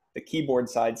keyboard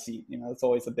side seat? You know, it's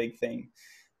always a big thing.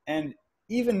 And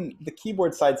even the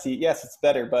keyboard side seat, yes, it's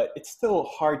better, but it's still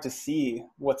hard to see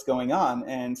what's going on.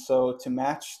 And so to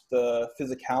match the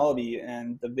physicality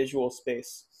and the visual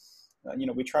space, you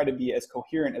know, we try to be as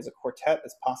coherent as a quartet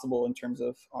as possible in terms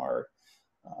of our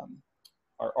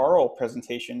oral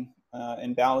presentation,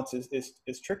 and balance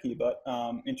is tricky, but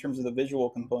in terms of the visual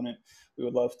component, we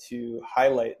would love to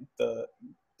highlight the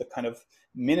kind of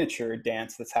miniature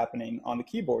dance that's happening on the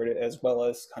keyboard, as well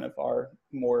as kind of our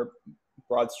more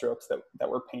broad strokes that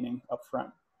we're painting up front.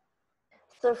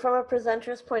 So from a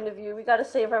presenter's point of view, we got to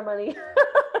save our money.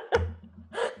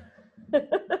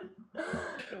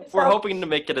 We're hoping to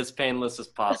make it as painless as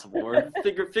possible. We're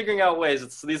figuring out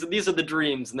ways. These are the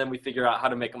dreams, and then we figure out how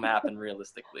to make them happen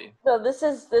realistically. No,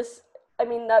 I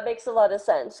mean, that makes a lot of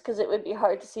sense, because it would be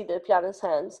hard to see the piano's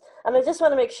hands. And I just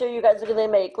want to make sure you guys are going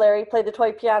to make Larry play the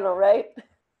toy piano, right?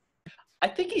 I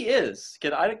think he is. Do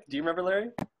you remember Larry?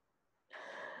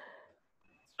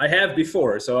 I have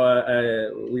before,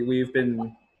 so we've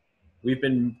been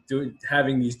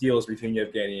having these deals between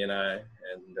Yevgeny and I,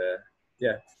 and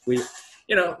yeah, we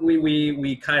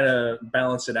kind of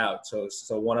balance it out.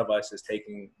 So one of us is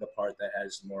taking the part that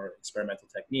has more experimental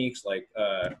techniques, like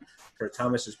for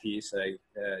Thomas's piece,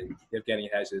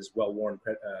 Yevgeny has his well-worn.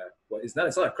 It's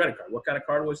not a credit card. What kind of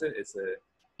card was it?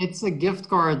 It's a gift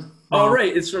card. Oh,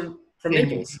 right, it's from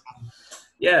Naples.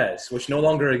 Yes, which no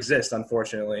longer exists,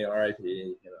 unfortunately. R.I.P.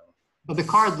 You know. But the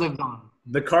card lived on.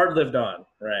 The card lived on.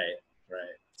 Right.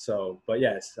 So, but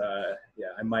yes,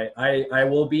 I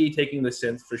will be taking the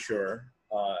synth for sure,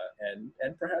 and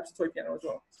perhaps a toy piano as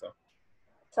well. So.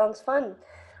 Sounds fun.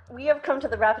 We have come to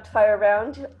the rapid fire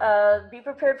round. Be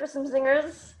prepared for some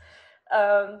zingers.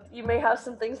 You may have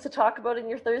some things to talk about in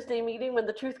your Thursday meeting when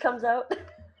the truth comes out.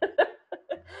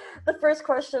 The first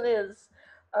question is,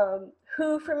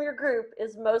 who from your group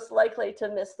is most likely to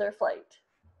miss their flight?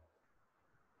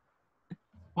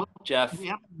 Well, Jeff. We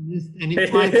haven't missed any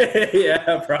flights.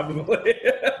 Yeah, probably.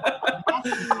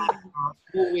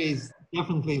 Always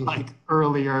definitely like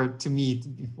earlier to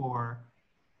meet before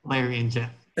Larry and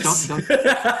Jeff. Don't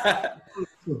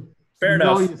Fair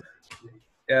enough.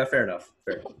 Yeah, fair enough.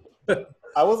 Fair.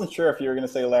 I wasn't sure if you were going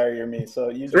to say Larry or me, so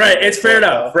you. Right, it's fair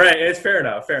enough. Right, it's fair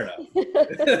enough.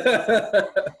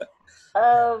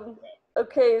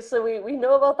 Okay, so we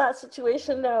know about that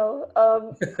situation now.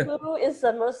 Who is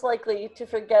the most likely to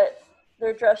forget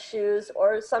their dress shoes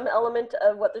or some element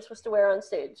of what they're supposed to wear on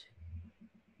stage?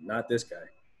 Not this guy.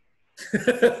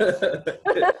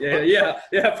 yeah,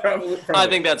 probably. I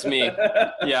think that's me.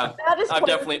 Yeah, That is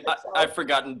I've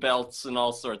forgotten belts and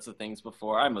all sorts of things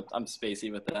before. I'm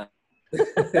spacey with that.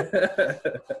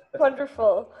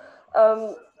 Wonderful.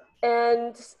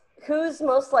 And who's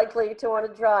most likely to want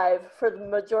to drive for the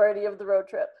majority of the road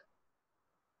trip?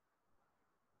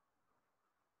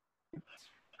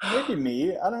 Maybe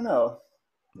me. I don't know.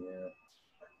 Yeah.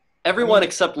 Everyone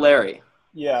except Larry.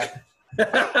 Yeah.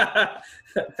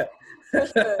 For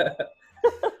sure.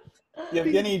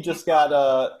 Yevgeny just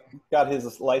got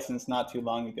his license not too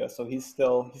long ago, so he's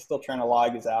still trying to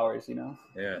log his hours, you know.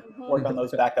 Yeah. Work on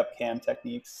those backup cam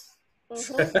techniques. 9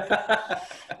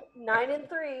 and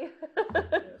 3.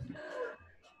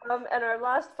 And our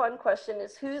last fun question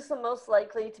is, who's the most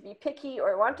likely to be picky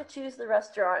or want to choose the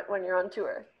restaurant when you're on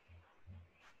tour?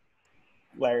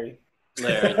 Larry.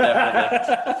 Larry,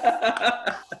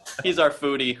 definitely. He's our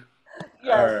foodie.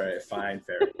 Yes. All right, fine,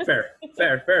 fair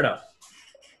enough.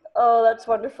 Oh, that's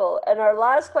wonderful. And our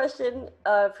last question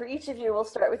for each of you, we'll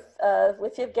start with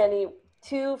Yevgeny.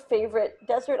 2 favorite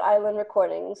desert island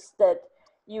recordings that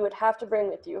you would have to bring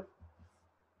with you.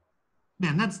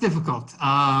 Man, that's difficult.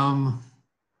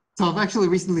 So I've actually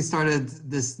recently started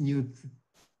this new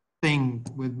thing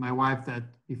with my wife that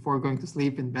before going to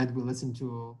sleep in bed, we listen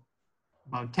to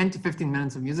about 10 to 15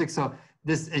 minutes of music. So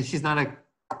and she's not a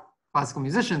classical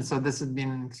musician, so this would be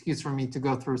an excuse for me to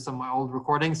go through some of my old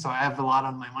recordings. So I have a lot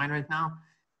on my mind right now.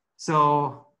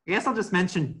 So I guess I'll just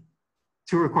mention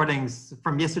 2 recordings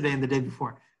from yesterday and the day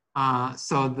before.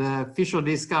 So the Fischer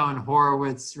Dieskau and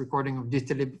Horowitz recording of Die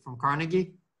Liebe from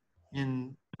Carnegie.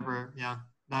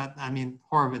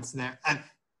 Horowitz there.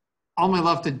 All my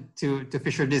love to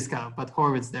Fischer Dieskau, but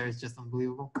Horowitz there is just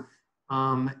unbelievable.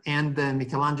 And the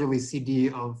Michelangelo CD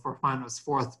of Forfano's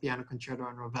 4th Piano Concerto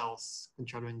and Ravel's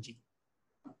Concerto in G.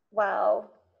 Wow,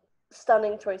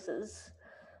 stunning choices.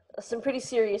 Some pretty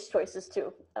serious choices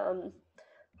too.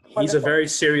 He's a very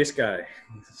serious guy.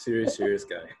 Serious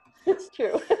guy. It's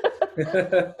true.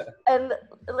 And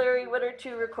Larry, what are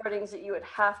 2 recordings that you would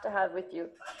have to have with you?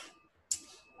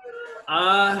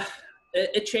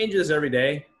 it changes every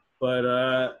day,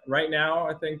 but right now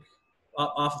I think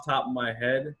off the top of my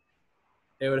head,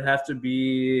 it would have to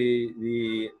be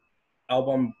the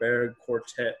album Berg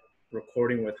Quartet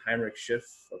recording with Heinrich Schiff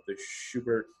of the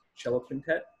Schubert Cello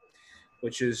Quintet,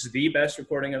 which is the best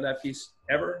recording of that piece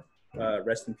ever.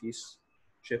 Rest in peace,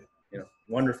 Schiff.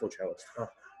 Wonderful cellist. Oh,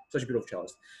 such a beautiful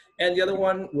cellist. And the other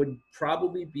one would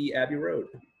probably be Abbey Road.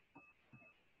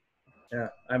 Yeah,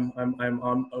 I'm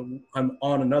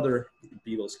on another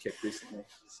Beatles kick recently.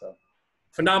 So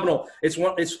phenomenal. It's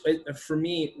for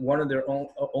me one of their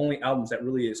only albums that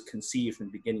really is conceived from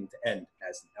beginning to end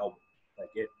as an album. Like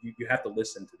you have to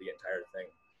listen to the entire thing.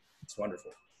 It's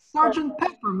wonderful. Sergeant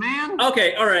Pepper, man.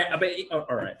 Okay, all right.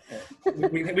 All right.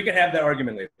 We can have that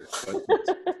argument later.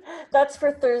 That's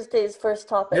for Thursday's first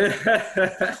topic.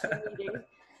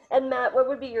 And Matt, what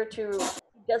would be your two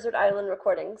desert island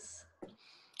recordings?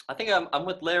 I think I'm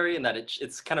with Larry in that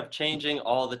it's kind of changing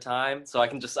all the time. So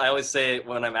I always say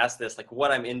when I'm asked this, like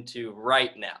what I'm into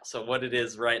right now. So what it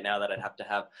is right now that I'd have to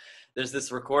have. There's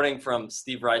this recording from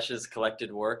Steve Reich's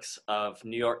collected works of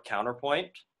New York Counterpoint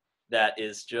that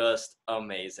is just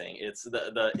amazing.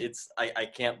 I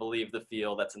can't believe the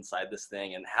feel that's inside this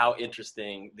thing and how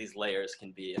interesting these layers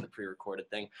can be in the pre-recorded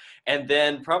thing. And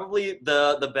then probably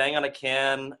the Bang on a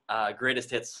Can Greatest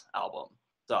Hits album.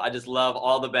 So I just love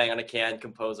all the Bang on a Can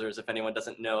composers. If anyone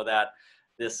doesn't know that,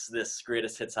 this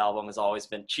Greatest Hits album has always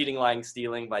been Cheating, Lying,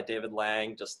 Stealing by David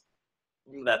Lang. Just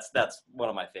that's one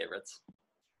of my favorites.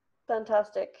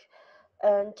 Fantastic.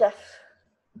 And Jeff?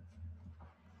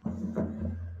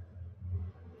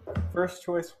 First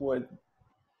choice would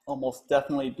almost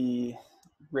definitely be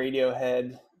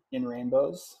Radiohead in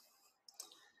Rainbows.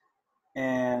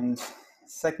 And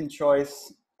second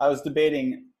choice, I was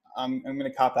debating, I'm going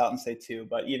to cop out and say two,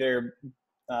 but either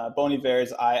Bon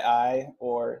Iver's I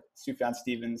or Sufjan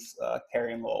Stevens'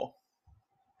 Carrie and Lowell.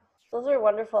 Those are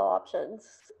wonderful options.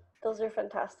 Those are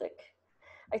fantastic.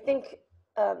 I think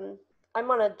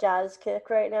I'm on a jazz kick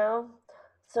right now,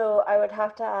 so I would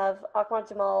have to have Ahmad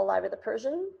Jamal Live at the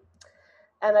Persian,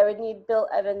 and I would need Bill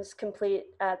Evans complete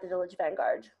at the Village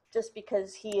Vanguard, just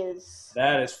because he is...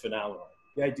 That is phenomenal.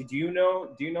 Yeah, do you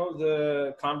know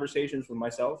the Conversations with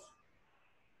Myself?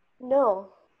 No.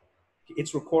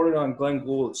 It's recorded on Glenn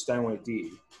Gould's Steinway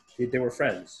D. They were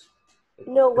friends.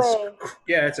 No way.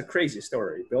 It's a crazy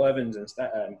story. Bill Evans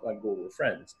and Glenn Gould were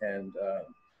friends, and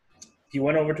he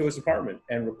went over to his apartment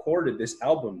and recorded this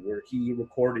album where he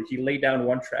laid down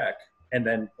one track and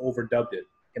then overdubbed it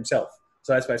himself.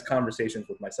 So that's why it's Conversations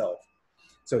with Myself.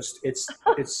 So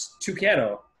it's two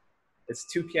piano. It's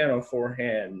two piano, four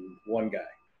hand, one guy.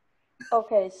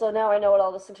 Okay, so now I know what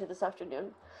I'll listen to this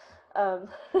afternoon.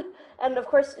 And of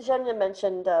course, Zhenya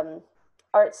mentioned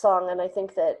Art Song, and I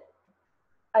think that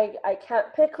I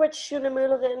can't pick which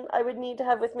Schöne I would need to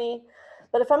have with me.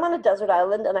 But if I'm on a desert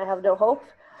island and I have no hope...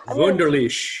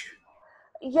 Wunderlich.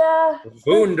 Yeah.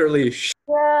 Wunderlich.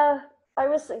 Yeah, I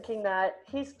was thinking that.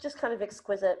 He's just kind of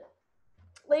exquisite.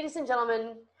 Ladies and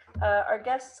gentlemen, our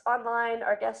guests online,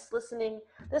 our guests listening,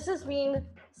 this has been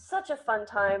such a fun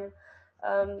time.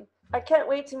 I can't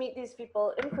wait to meet these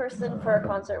people in person for a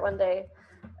concert one day.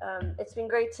 It's been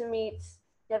great to meet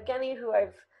Yevgeny, who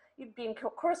you've been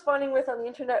corresponding with on the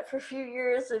internet for a few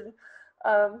years and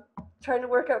trying to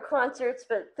work out concerts,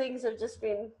 but things have just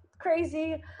been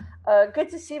crazy. Good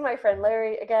to see my friend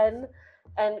Larry again,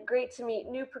 and great to meet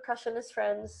new percussionist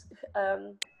friends,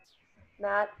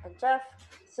 Matt and Jeff.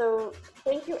 So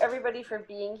thank you everybody for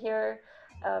being here.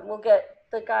 We'll get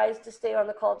the guys to stay on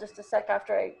the call just a sec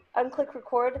after I unclick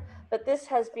record, but this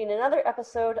has been another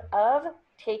episode of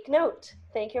Take Note.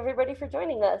 Thank you everybody for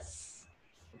joining us.